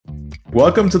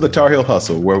Welcome to the Tar Heel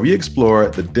Hustle, where we explore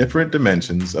the different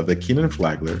dimensions of the Keenan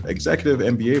Flagler Executive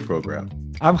MBA program.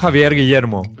 I'm Javier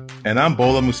Guillermo. And I'm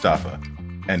Bola Mustafa,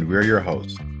 and we're your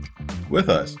hosts. With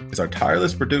us is our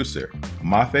tireless producer,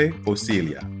 Mafe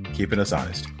Osilia, keeping us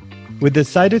honest. We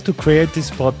decided to create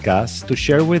this podcast to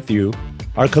share with you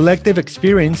our collective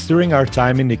experience during our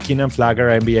time in the Keenan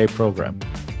Flagler MBA program.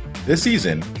 This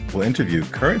season, we'll interview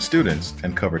current students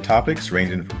and cover topics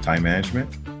ranging from time management,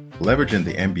 leveraging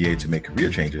the MBA to make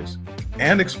career changes,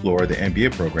 and explore the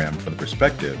MBA program from the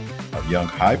perspective of young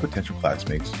high-potential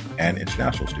classmates and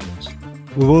international students.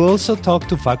 We will also talk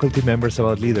to faculty members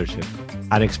about leadership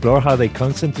and explore how they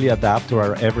constantly adapt to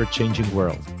our ever-changing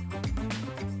world.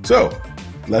 So,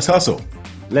 let's hustle.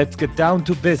 Let's get down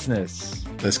to business.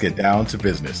 Let's get down to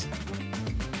business.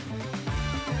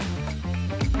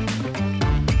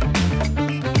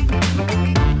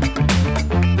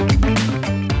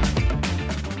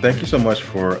 Thank you so much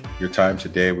for your time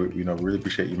today. We really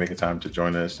appreciate you making time to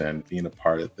join us and being a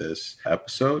part of this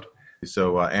episode.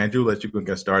 So, Andrew, let's you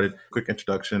get started. Quick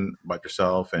introduction about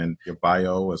yourself and your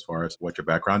bio as far as what your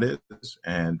background is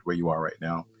and where you are right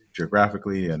now,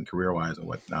 geographically and career-wise and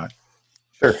whatnot.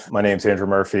 Sure. My name's Andrew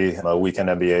Murphy. I'm a weekend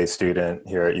MBA student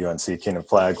here at UNC Keenan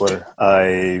Flagler.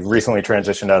 I recently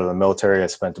transitioned out of the military. I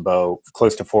spent about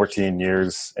close to 14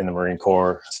 years in the Marine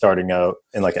Corps, starting out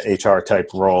in like an HR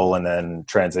type role and then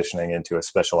transitioning into a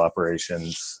special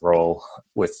operations role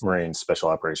with Marine Special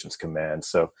Operations Command.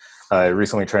 So I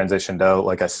recently transitioned out,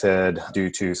 like I said, due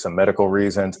to some medical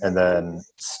reasons, and then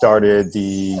started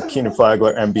the Keenan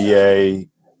Flagler MBA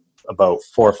about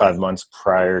 4 or 5 months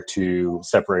prior to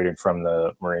separating from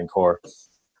the Marine Corps.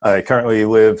 I currently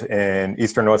live in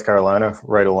Eastern North Carolina,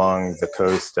 right along the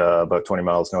coast, about 20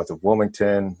 miles north of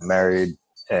Wilmington, married,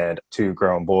 and 2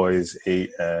 grown boys,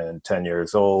 8 and 10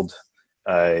 years old.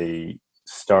 I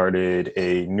started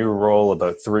a new role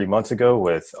about 3 months ago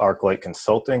with ArcLight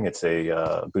Consulting. It's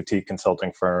a boutique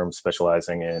consulting firm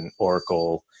specializing in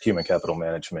Oracle Human Capital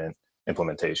Management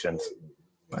implementations.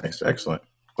 Nice. Excellent.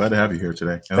 Glad to have you here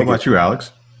today. And how about you,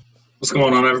 Alex? What's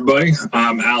going on, everybody?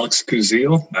 I'm Alex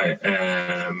Kuziel. I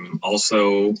am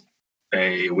also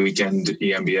a weekend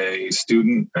EMBA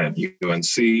student at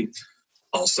UNC.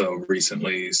 Also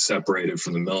recently separated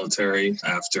from the military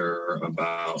after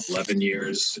about 11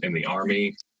 years in the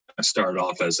Army. I started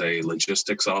off as a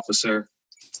logistics officer.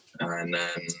 And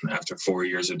then after 4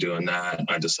 years of doing that,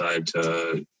 I decided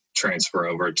to transfer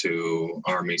over to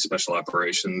Army Special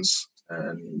Operations.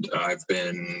 And I've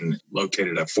been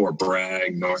located at Fort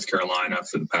Bragg, North Carolina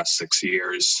for the past 6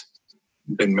 years.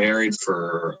 Been married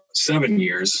for 7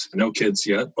 years. No kids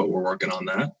yet, but we're working on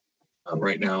that.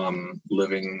 Right now I'm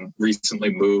recently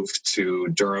moved to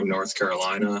Durham, North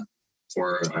Carolina,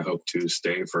 where I hope to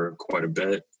stay for quite a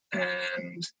bit.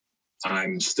 And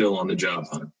I'm still on the job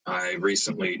hunt. I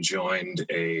recently joined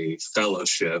a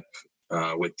fellowship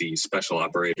with the Special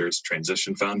Operators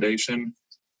Transition Foundation.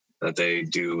 That they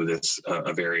do this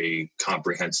a very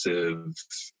comprehensive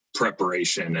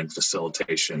preparation and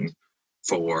facilitation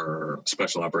for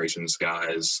special operations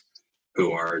guys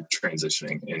who are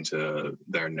transitioning into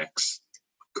their next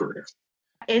career.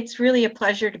 It's really a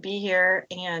pleasure to be here,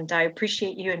 and I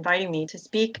appreciate you inviting me to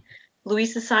speak.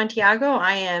 Luisa Santiago,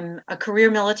 I am a career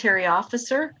military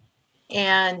officer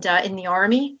and in the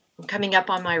Army. I'm coming up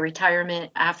on my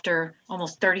retirement after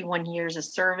almost 31 years of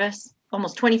service.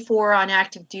 Almost 24 on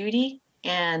active duty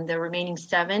and the remaining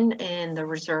 7 in the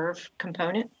reserve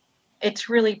component. It's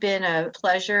really been a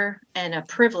pleasure and a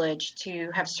privilege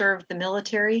to have served the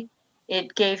military.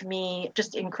 It gave me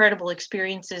just incredible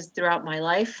experiences throughout my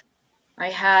life. I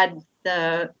had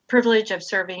the privilege of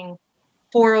serving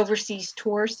 4 overseas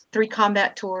tours, 3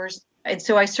 combat tours. And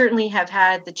so I certainly have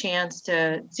had the chance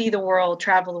to see the world,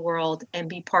 travel the world, and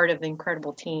be part of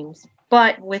incredible teams.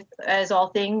 But as all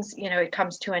things, it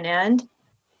comes to an end.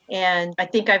 And I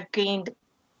think I've gained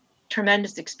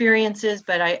tremendous experiences,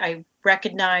 but I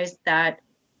recognize that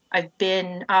I've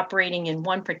been operating in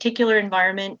one particular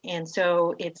environment. And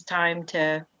so it's time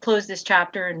to close this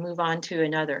chapter and move on to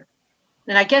another.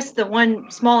 And I guess the one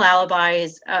small alibi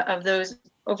is of those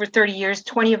over 30 years,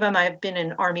 20 of them, I've been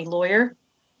an Army lawyer.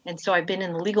 And so I've been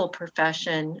in the legal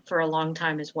profession for a long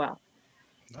time as well.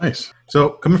 Nice. So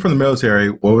coming from the military,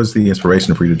 what was the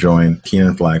inspiration for you to join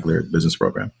Keenan Flagler Business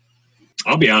Program?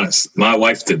 I'll be honest, my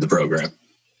wife did the program.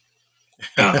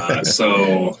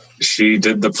 So she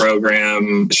did the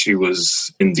program. She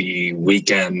was in the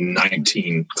weekend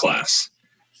 19 class.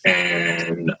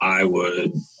 And I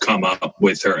would come up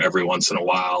with her every once in a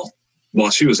while while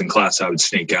she was in class, I would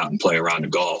sneak out and play a round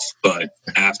of golf. But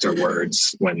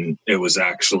afterwards, when it was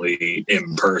actually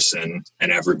in person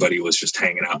and everybody was just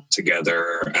hanging out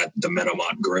together at the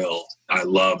Meadowmont Grill, I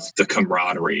love the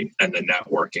camaraderie and the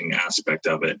networking aspect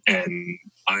of it. And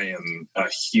I am a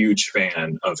huge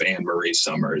fan of Anne Marie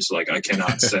Summers. Like, I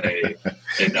cannot say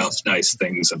enough nice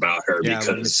things about her,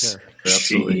 because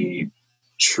she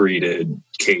treated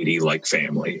Katie like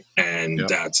family. And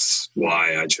that's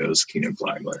why I chose Keenan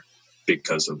Flagler,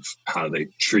 because of how they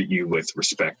treat you with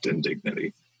respect and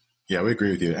dignity. Yeah, we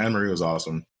agree with you. Anne Marie was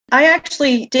awesome. I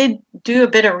actually did do a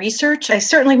bit of research. I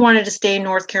certainly wanted to stay in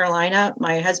North Carolina.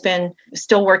 My husband is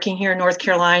still working here in North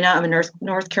Carolina. I'm a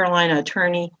North Carolina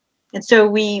attorney. And so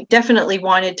we definitely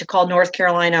wanted to call North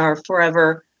Carolina our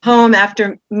forever home.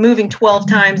 After moving 12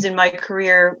 times in my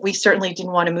career, we certainly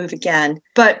didn't want to move again.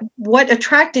 But what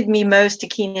attracted me most to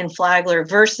Keenan Flagler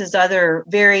versus other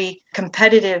very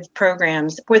competitive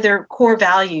programs were their core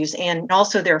values and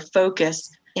also their focus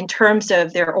in terms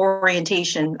of their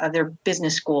orientation of their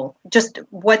business school. Just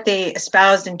what they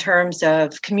espoused in terms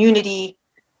of community,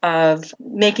 of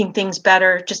making things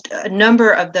better, just a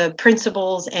number of the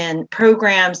principles and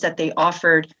programs that they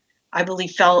offered, I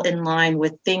believe, fell in line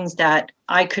with things that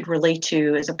I could relate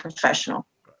to as a professional.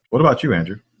 What about you,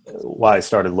 Andrew? Why I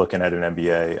started looking at an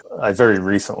MBA, I very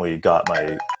recently got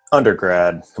my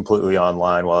undergrad completely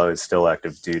online while I was still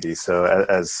active duty. So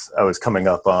as I was coming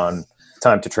up on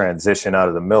time to transition out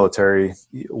of the military,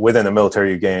 within the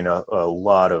military, you gain a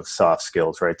lot of soft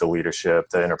skills, right? The leadership,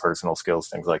 the interpersonal skills,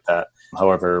 things like that.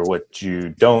 However, what you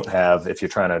don't have if you're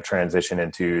trying to transition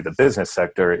into the business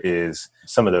sector is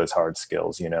some of those hard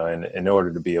skills, and in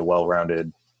order to be a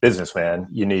well-rounded businessman,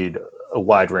 you need a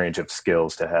wide range of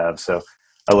skills to have. So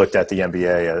I looked at the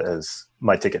MBA as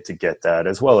my ticket to get that,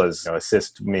 as well as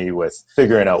assist me with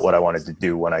figuring out what I wanted to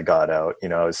do when I got out.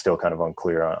 I was still kind of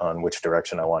unclear on which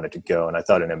direction I wanted to go, and I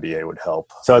thought an MBA would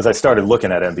help. So as I started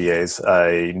looking at MBAs,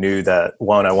 I knew that,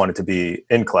 one, I wanted to be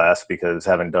in class, because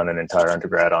having done an entire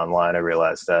undergrad online, I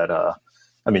realized that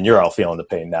you're all feeling the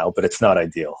pain now, but it's not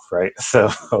ideal, right? So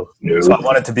I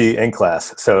wanted to be in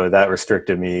class. So that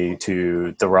restricted me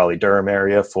to the Raleigh-Durham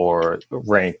area for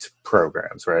ranked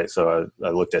programs, right? So I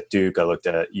looked at Duke, I looked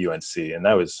at UNC, and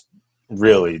that was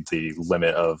really the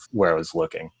limit of where I was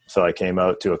looking. So I came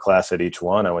out to a class at each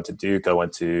one. I went to Duke, I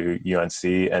went to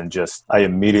UNC, and I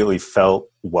immediately felt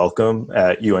welcome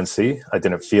at UNC. I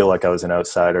didn't feel like I was an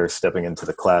outsider stepping into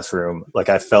the classroom. Like,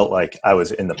 I felt like I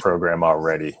was in the program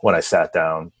already when I sat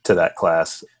down to that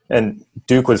class. And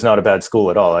Duke was not a bad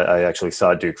school at all. I actually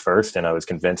saw Duke first, and I was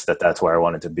convinced that that's where I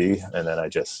wanted to be. And then I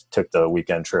just took the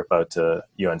weekend trip out to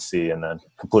UNC and then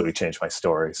completely changed my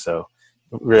story. So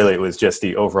really, it was just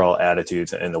the overall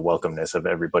attitudes and the welcomeness of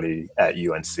everybody at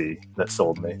UNC that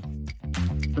sold me.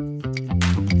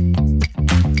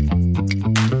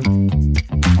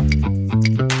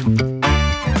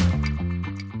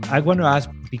 I want to ask,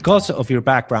 because of your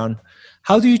background,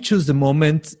 how do you choose the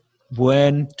moment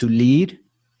when to lead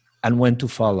and when to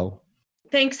follow?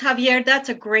 Thanks, Javier. That's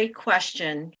a great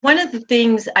question. One of the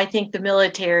things I think the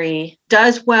military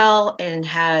does well and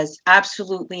has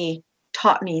absolutely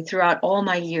taught me throughout all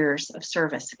my years of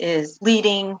service is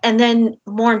leading, and then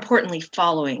more importantly,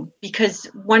 following. Because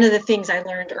one of the things I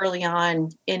learned early on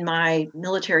in my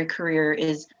military career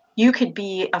is you could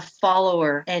be a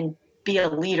follower and be a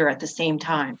leader at the same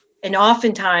time. And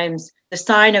oftentimes the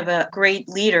sign of a great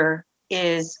leader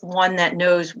is one that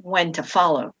knows when to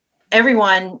follow.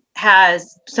 Everyone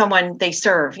has someone they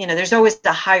serve. There's always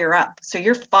the higher up. So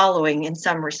you're following in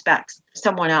some respects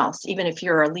someone else, even if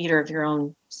you're a leader of your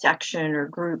own section or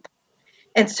group.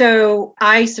 And so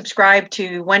I subscribe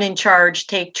to when in charge,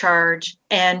 take charge.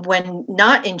 And when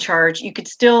not in charge, you could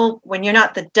still, when you're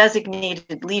not the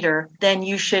designated leader, then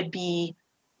you should be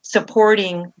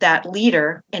supporting that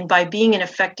leader. And by being an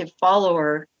effective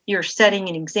follower, you're setting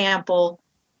an example.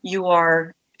 You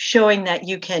are showing that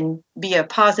you can be a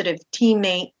positive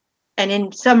teammate. And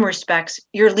in some respects,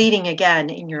 you're leading again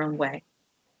in your own way.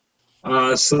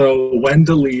 So when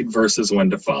to lead versus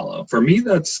when to follow. For me,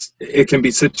 it can be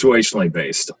situationally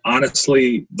based.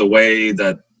 Honestly, the way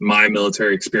that my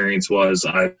military experience was,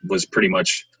 I was pretty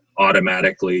much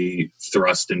automatically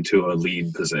thrust into a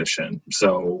lead position.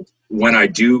 So when I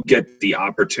do get the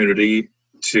opportunity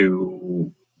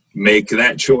to make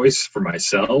that choice for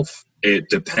myself, it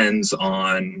depends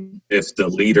on if the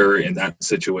leader in that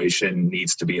situation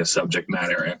needs to be a subject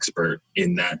matter expert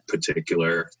in that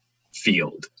particular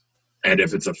field. And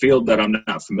if it's a field that I'm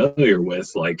not familiar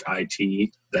with, like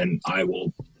IT, then I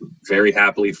will very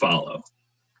happily follow.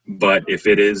 But if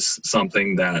it is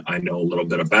something that I know a little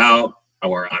bit about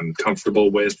or I'm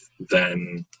comfortable with,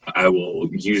 then I will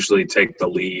usually take the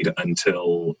lead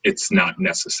until it's not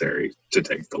necessary to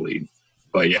take the lead.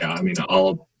 But yeah, I mean,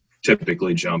 I'll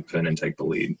typically jump in and take the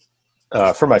lead.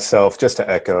 For myself, just to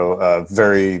echo,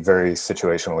 very, very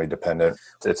situationally dependent.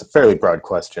 It's a fairly broad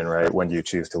question, right? When do you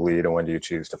choose to lead and when do you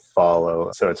choose to follow?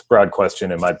 So it's a broad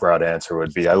question, and my broad answer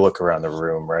would be I look around the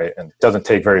room, right? And it doesn't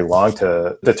take very long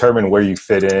to determine where you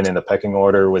fit in the pecking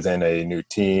order within a new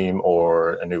team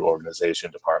or a new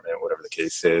organization, department, whatever the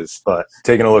case is. But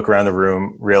taking a look around the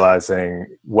room,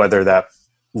 realizing whether that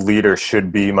leader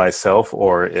should be myself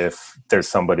or if there's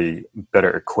somebody better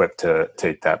equipped to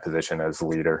take that position as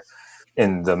leader.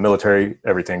 In the military,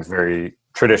 everything's very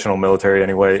traditional military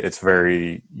anyway. It's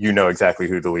very, you know exactly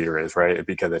who the leader is, right?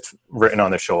 Because it's written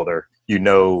on the shoulder. You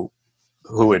know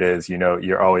who it is. You know,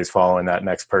 you're always following that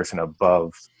next person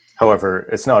above. However,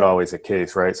 it's not always the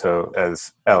case, right? So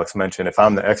as Alex mentioned, if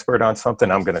I'm the expert on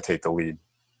something, I'm going to take the lead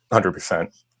 100%.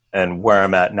 And where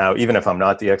I'm at now, even if I'm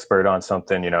not the expert on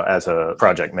something, you know, as a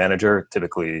project manager,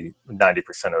 typically 90%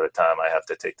 of the time I have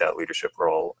to take that leadership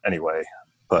role anyway,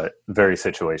 but very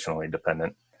situationally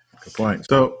dependent. Good point.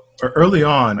 So early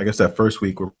on, I guess that first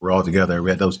week we're all together, we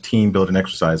had those team building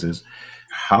exercises.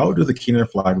 How do the Kenan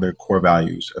Flagler core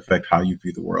values affect how you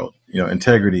view the world? You know,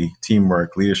 integrity,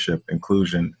 teamwork, leadership,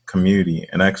 inclusion, community,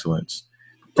 and excellence.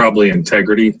 Probably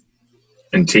integrity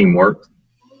and teamwork.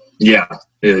 Yeah,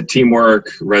 teamwork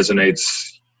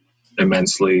resonates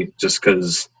immensely just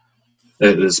because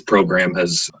this program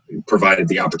has provided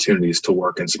the opportunities to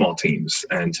work in small teams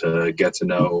and to get to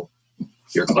know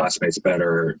your classmates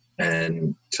better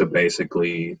and to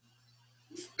basically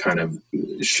kind of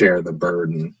share the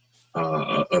burden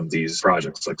of these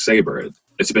projects like Sabre.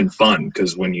 It's been fun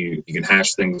because when you can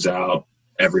hash things out,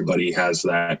 everybody has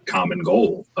that common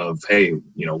goal of, hey,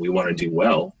 you know, we want to do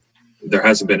well. There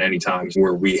hasn't been any times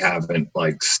where we haven't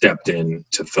like stepped in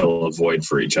to fill a void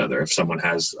for each other. If someone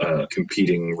has a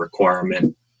competing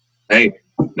requirement, hey,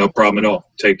 no problem at all.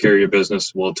 Take care of your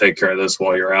business. We'll take care of this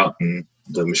while you're out, and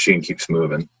the machine keeps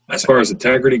moving. As far as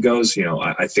integrity goes, you know,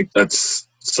 I think that's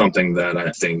something that I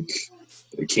think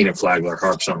Kenan Flagler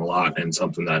harps on a lot, and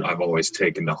something that I've always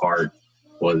taken to heart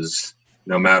was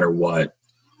no matter what,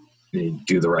 you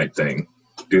do the right thing.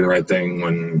 Do the right thing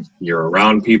when you're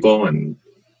around people, and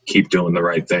keep doing the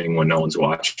right thing when no one's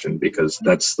watching, because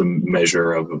that's the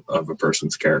measure of a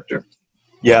person's character.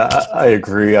 Yeah, I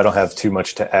agree. I don't have too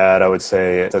much to add. I would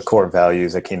say the core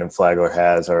values that Kenan Flagler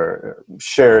has are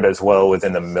shared as well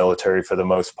within the military for the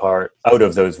most part. Out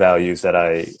of those values that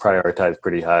I prioritize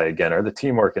pretty high, again, are the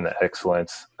teamwork and the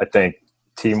excellence. I think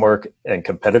teamwork and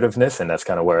competitiveness, and that's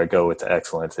kind of where I go with the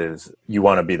excellence, is you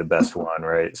want to be the best one,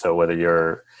 right? So whether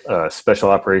you're a special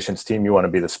operations team, you want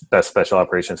to be the best special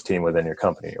operations team within your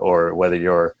company, or whether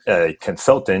you're a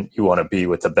consultant, you want to be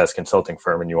with the best consulting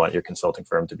firm and you want your consulting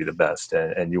firm to be the best,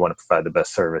 and you want to provide the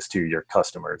best service to your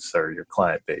customers or your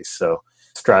client base. So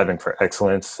striving for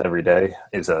excellence every day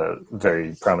is a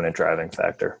very prominent driving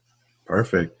factor.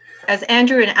 Perfect. As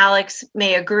Andrew and Alex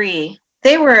may agree,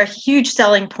 they were a huge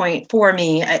selling point for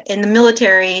me in the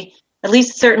military, at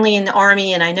least certainly in the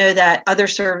Army. And I know that other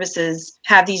services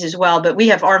have these as well, but we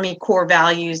have Army core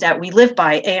values that we live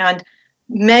by. And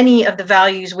many of the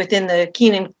values within the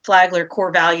Kenan Flagler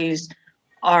core values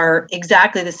are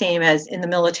exactly the same as in the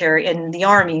military, in the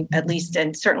Army, at least,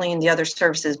 and certainly in the other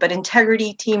services. But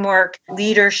integrity, teamwork,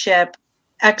 leadership,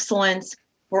 excellence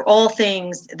were all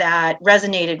things that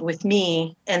resonated with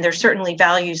me. And they're certainly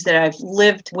values that I've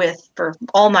lived with for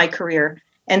all my career.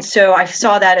 And so I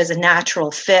saw that as a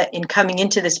natural fit in coming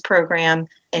into this program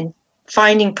and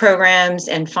finding programs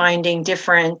and finding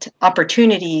different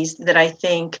opportunities that I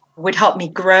think would help me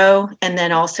grow and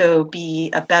then also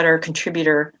be a better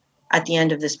contributor at the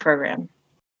end of this program.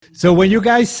 So when you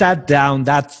guys sat down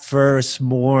that first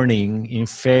morning in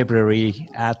February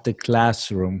at the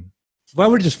classroom, what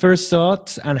were your first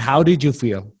thoughts and how did you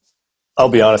feel? I'll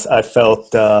be honest, I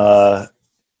felt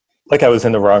like I was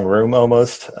in the wrong room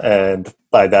almost. And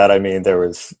by that, I mean, there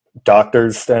was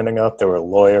doctors standing up, there were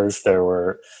lawyers, there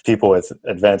were people with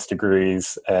advanced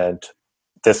degrees. And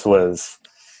this was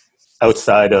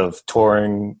outside of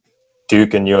touring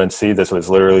Duke and UNC. This was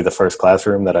literally the first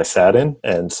classroom that I sat in.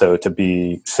 And so to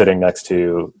be sitting next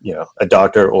to, you know, a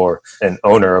doctor or an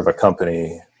owner of a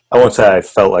company, I won't say I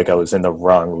felt like I was in the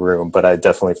wrong room, but I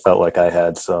definitely felt like I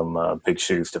had some big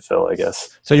shoes to fill, I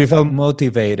guess. So you felt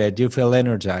motivated, you feel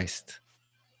energized.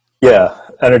 Yeah,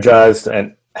 energized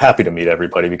and happy to meet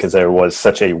everybody because there was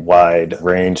such a wide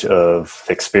range of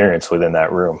experience within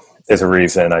that room. is a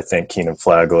reason I think Keenan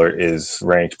Flagler is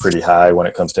ranked pretty high when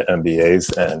it comes to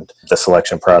MBAs, and the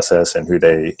selection process and who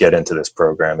they get into this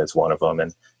program is one of them.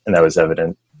 And that was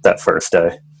evident that first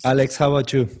day. Alex, how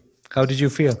about you? How did you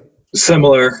feel?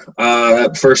 Similar.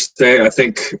 That first day, I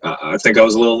think I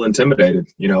was a little intimidated,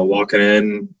 walking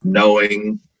in,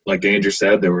 knowing, like Andrew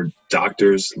said, there were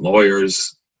doctors,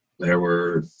 lawyers, there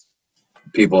were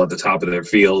people at the top of their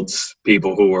fields,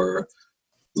 people who were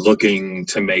looking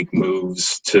to make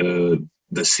moves to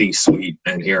the C-suite.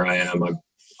 And here I am.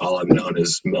 All I've known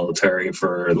is military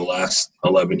for the last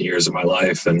 11 years of my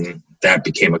life, and that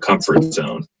became a comfort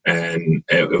zone. And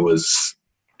it was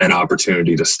an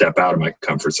opportunity to step out of my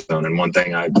comfort zone. And one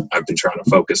thing I've been trying to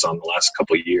focus on the last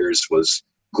couple of years was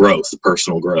growth,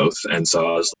 personal growth. And so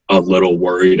I was a little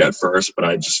worried at first, but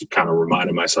I just kind of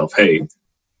reminded myself, hey,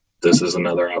 this is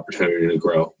another opportunity to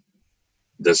grow.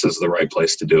 This is the right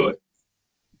place to do it.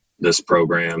 This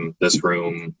program, this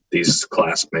room, these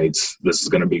classmates, this is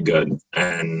going to be good.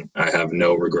 And I have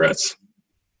no regrets.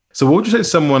 So what would you say to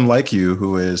someone like you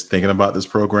who is thinking about this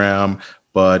program,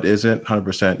 but isn't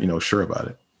 100%, sure about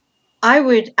it? I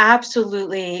would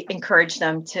absolutely encourage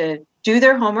them to do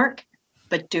their homework,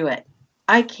 but do it.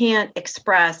 I can't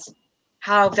express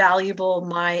how valuable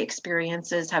my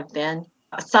experiences have been.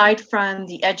 Aside from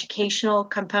the educational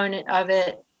component of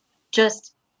it,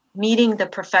 just meeting the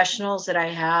professionals that I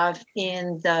have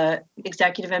in the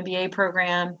executive MBA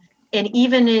program, and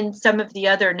even in some of the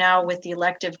other, now with the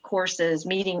elective courses,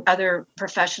 meeting other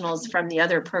professionals from the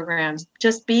other programs,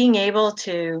 just being able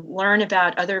to learn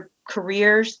about other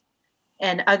careers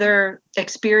and other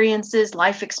experiences,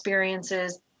 life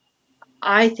experiences,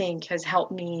 I think has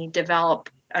helped me develop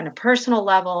on a personal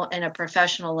level and a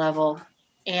professional level.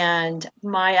 And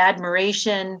my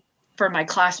admiration for my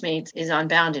classmates is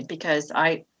unbounded, because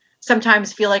I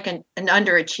sometimes feel like an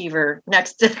underachiever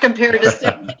next to compared to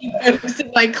 70 folks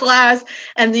in my class,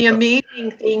 and the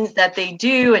amazing things that they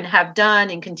do and have done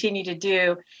and continue to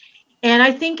do. And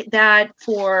I think that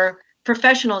for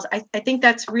professionals, I think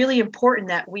that's really important,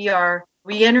 that we are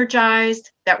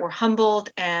re-energized, that we're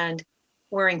humbled, and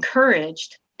we're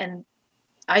encouraged. And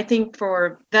I think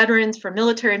for veterans, for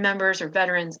military members or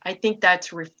veterans, I think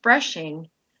that's refreshing,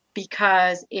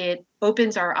 because it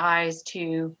opens our eyes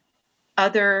to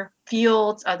other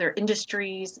fields, other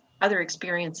industries, other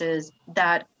experiences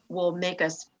that will make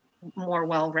us more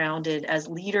well-rounded as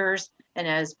leaders and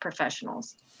as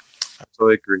professionals. I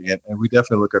totally agree. And we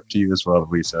definitely look up to you as well,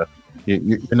 Lisa.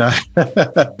 You're not,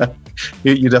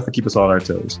 you definitely keep us all on our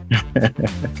toes.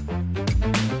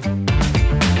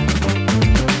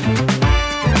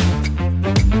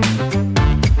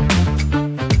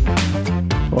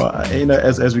 Well,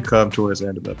 as we come towards the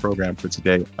end of the program for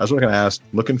today, I was going to ask,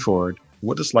 looking forward,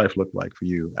 what does life look like for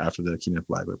you after the Keenan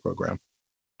Flagler program?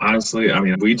 Honestly,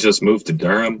 we just moved to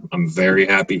Durham. I'm very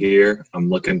happy here. I'm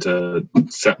looking to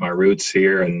set my roots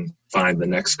here and find the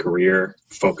next career,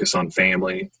 focus on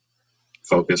family,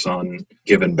 focus on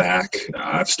giving back.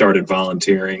 I've started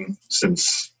volunteering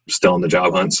since still in the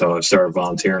job hunt, so I've started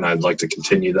volunteering. I'd like to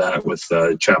continue that with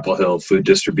Chapel Hill Food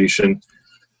Distribution.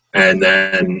 And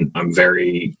then I'm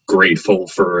very grateful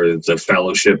for the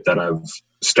fellowship that I've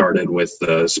started with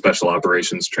the Special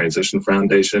Operations Transition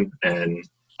Foundation. And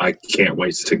I can't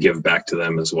wait to give back to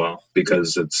them as well,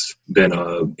 because it's been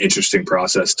an interesting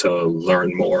process to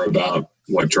learn more about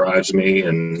what drives me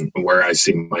and where I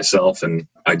see myself. And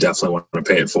I definitely want to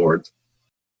pay it forward.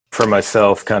 For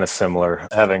myself, kind of similar.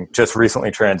 Having just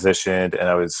recently transitioned, and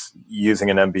I was using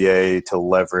an MBA to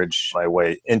leverage my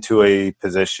way into a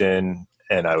position.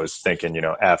 And I was thinking,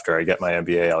 after I get my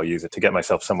MBA, I'll use it to get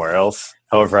myself somewhere else.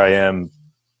 However, I am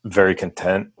very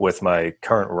content with my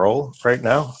current role right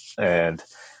now. And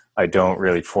I don't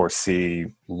really foresee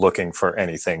looking for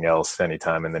anything else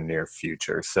anytime in the near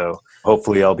future. So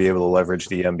hopefully I'll be able to leverage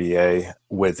the MBA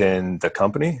within the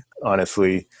company.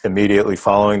 Honestly, immediately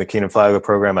following the Keenan Flagler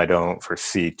program, I don't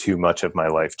foresee too much of my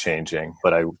life changing,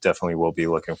 but I definitely will be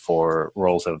looking for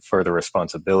roles of further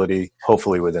responsibility,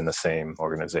 hopefully within the same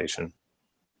organization.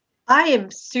 I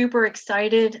am super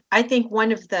excited. I think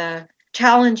one of the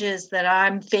challenges that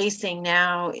I'm facing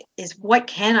now is, what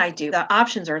can I do? The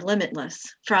options are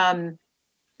limitless, from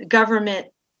government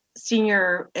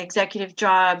senior executive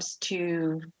jobs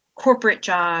to corporate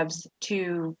jobs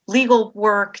to legal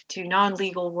work to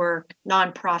non-legal work,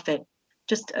 nonprofit,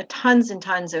 just tons and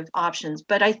tons of options.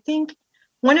 But I think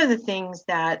one of the things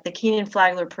that the Keenan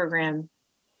Flagler program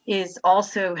is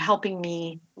also helping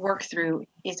me work through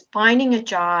is finding a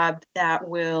job that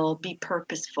will be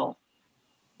purposeful.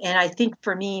 And I think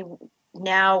for me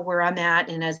now, where I'm at,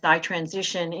 and as I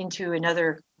transition into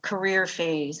another career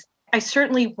phase, I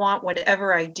certainly want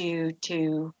whatever I do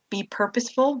to be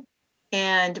purposeful.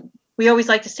 And we always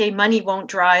like to say money won't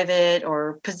drive it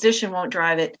or position won't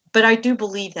drive it. But I do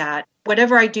believe that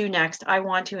whatever I do next, I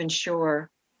want to ensure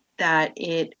that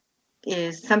it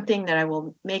is something that I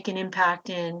will make an impact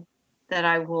in, that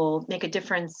I will make a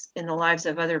difference in the lives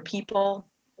of other people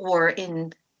or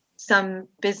in some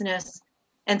business.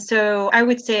 And so I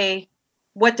would say,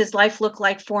 what does life look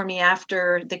like for me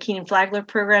after the Kenan-Flagler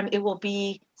program? It will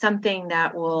be something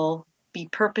that will be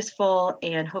purposeful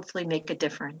and hopefully make a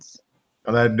difference.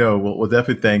 On that note, we'll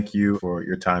definitely thank you for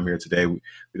your time here today. We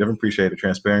definitely appreciate the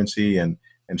transparency and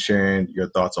sharing your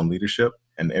thoughts on leadership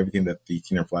and everything that the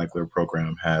Kenan-Flagler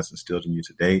program has instilled in you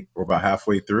to date. We're about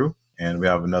halfway through, and we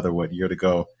have another, year to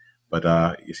go. But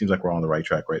it seems like we're on the right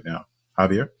track right now.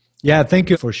 Javier? Yeah, thank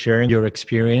you for sharing your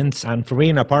experience and for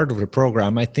being a part of the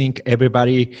program. I think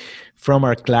everybody from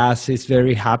our class is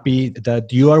very happy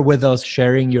that you are with us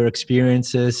sharing your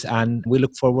experiences, and we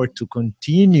look forward to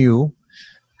continue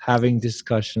having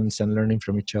discussions and learning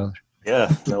from each other.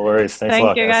 Yeah, no worries. Thanks a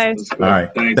lot, you, guys. All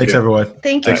right. Thanks, everyone.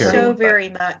 Thank you so very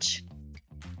much.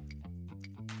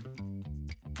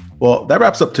 Well, that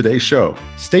wraps up today's show.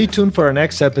 Stay tuned for our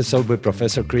next episode with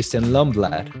Professor Christian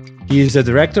Lundblad. He is the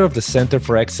director of the Center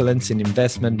for Excellence in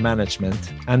Investment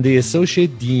Management and the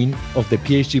Associate Dean of the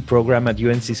PhD program at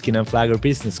UNC's Kenan-Flagler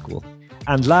Business School.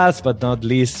 And last but not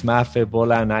least, Mafe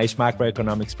Bola, an ICE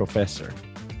macroeconomics professor.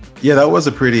 Yeah, that was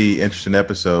a pretty interesting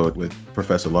episode with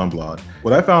Professor Lundblad.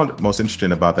 What I found most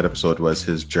interesting about that episode was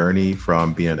his journey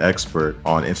from being an expert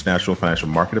on international financial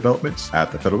market developments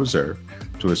at the Federal Reserve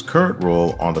to his current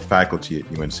role on the faculty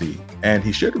at UNC. And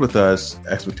he shared with us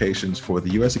expectations for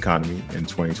the U.S. economy in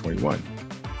 2021.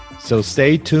 So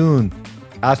stay tuned.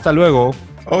 Hasta luego.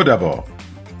 Au revoir.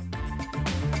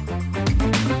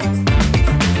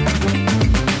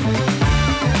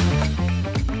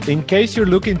 In case you're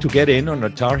looking to get in on a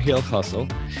Tar Heel hustle,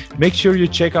 make sure you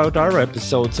check out our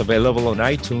episodes available on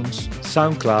iTunes,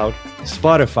 SoundCloud,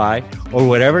 Spotify, or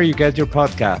wherever you get your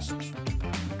podcasts.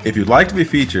 If you'd like to be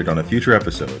featured on a future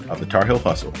episode of the Tar Heel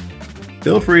Hustle,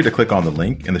 feel free to click on the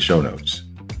link in the show notes.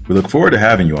 We look forward to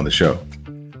having you on the show.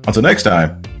 Until next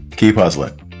time, keep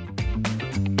hustling.